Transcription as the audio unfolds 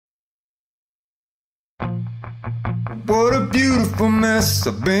What a beautiful mess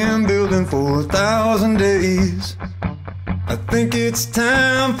I've been building for 1,000 days. I think it's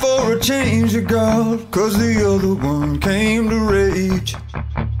time for a change of God, 'cause the other one came to rage.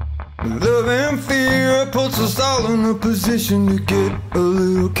 Love and fear puts us all in a position to get a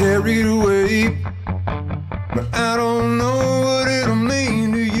little carried away. But I don't know what it'll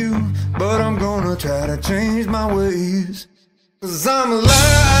mean to you, but I'm gonna try to change my ways. 'Cause I'm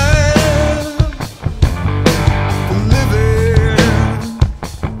alive for living.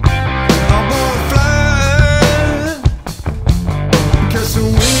 I wanna fly, catch the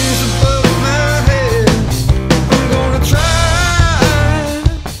wings above my head. I'm gonna try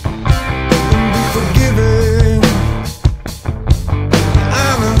and be forgiving.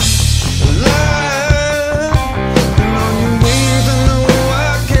 I'm alive, and on your wings I know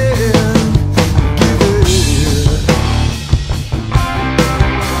I can give it.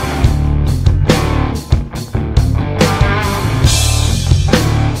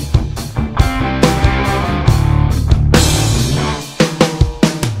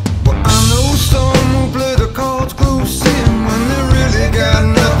 Well, I know some who play the cards close in when they really got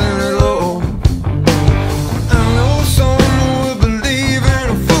nothing at all. I know some who will believe in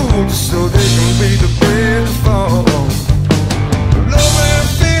a fool just so they can be the brave to fall. Love and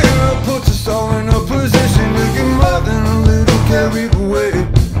fear puts us all in a position to get more than a little carried away.